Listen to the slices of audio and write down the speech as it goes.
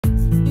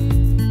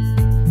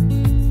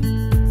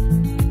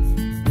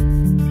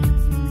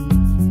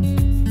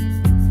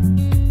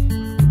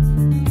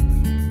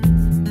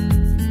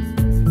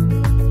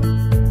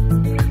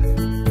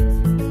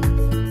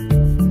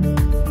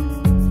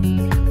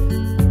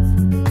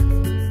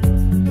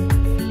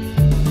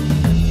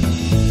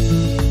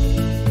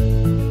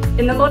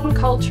modern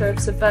culture of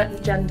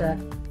subverting gender,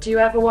 do you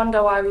ever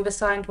wonder why we've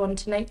assigned one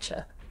to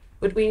nature?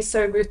 Would we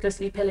so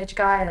ruthlessly pillage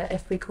Gaia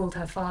if we called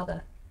her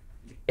father?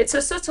 It's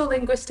a subtle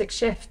linguistic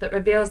shift that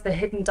reveals the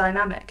hidden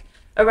dynamic,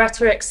 a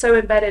rhetoric so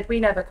embedded we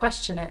never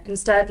question it,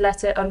 instead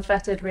let it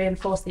unfettered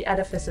reinforce the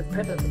edifice of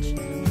privilege.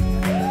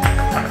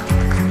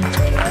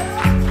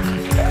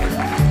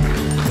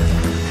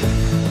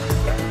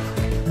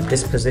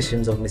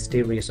 Dispositions of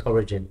mysterious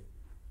origin,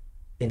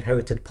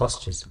 inherited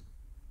postures.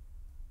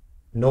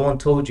 No one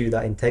told you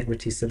that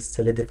integrity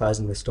solidifies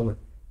in the stomach,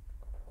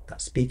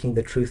 that speaking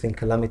the truth in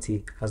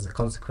calamity has the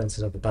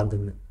consequences of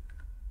abandonment,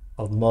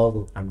 of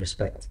marvel and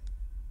respect.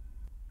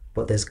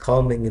 But there's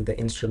calming in the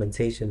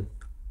instrumentation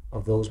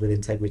of those with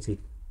integrity.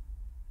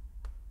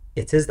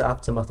 It is the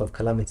aftermath of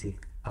calamity,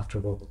 after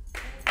all.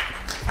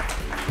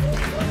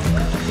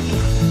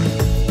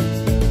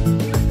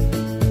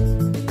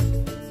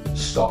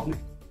 Stop me.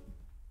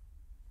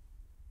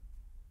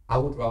 I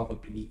would rather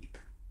bleed,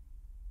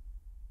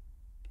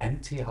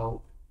 empty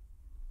out,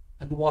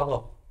 and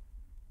wallow,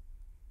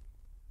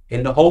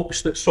 in the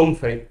hopes that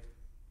something,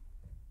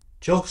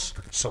 just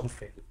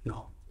something,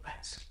 no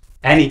less,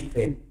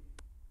 anything,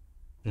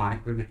 might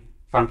remain.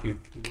 Thank you.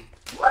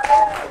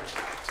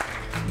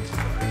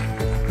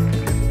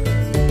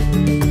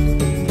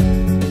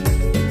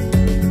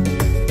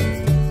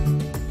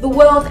 The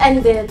world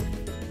ended,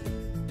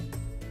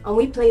 and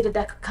we played a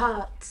deck of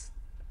cards.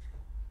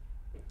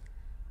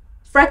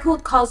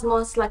 Freckled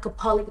cosmos like a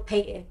Pollock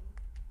painting.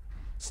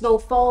 Snow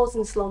falls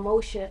in slow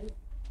motion.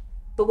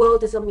 The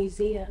world is a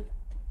museum.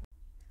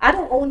 I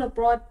don't own a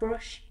broad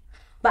brush,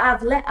 but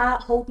I've let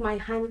art hold my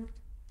hand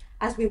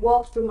as we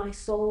walk through my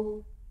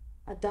soul,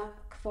 a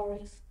dark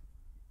forest,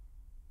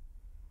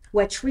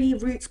 where tree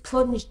roots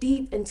plunge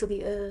deep into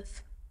the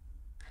earth.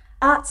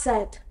 Art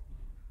said,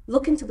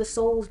 look into the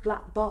soul's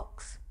black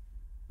box.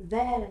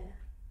 There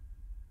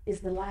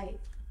is the light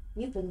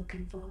you've been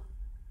looking for.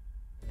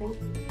 Thank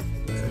you.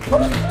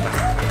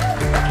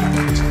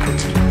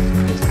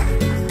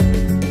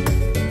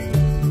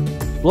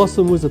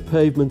 Blossom was a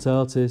pavement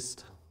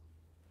artist,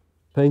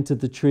 painted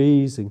the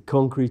trees in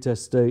concrete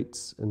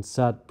estates and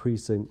sad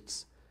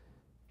precincts,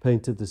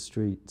 painted the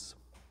streets.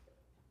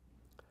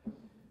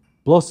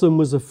 Blossom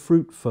was a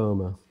fruit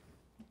farmer,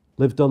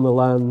 lived on the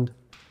land,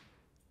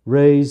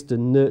 raised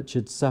and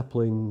nurtured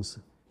saplings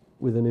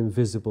with an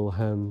invisible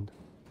hand.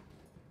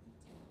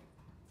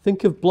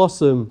 Think of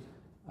Blossom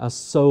as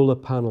solar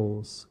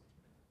panels.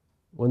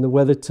 When the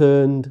weather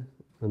turned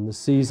and the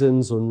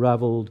seasons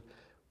unravelled,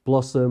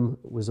 Blossom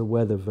was a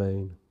weather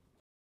vane.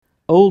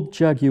 Old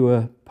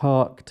Jaguar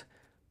parked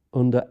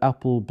under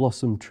apple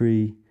blossom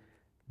tree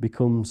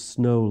becomes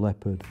snow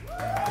leopard.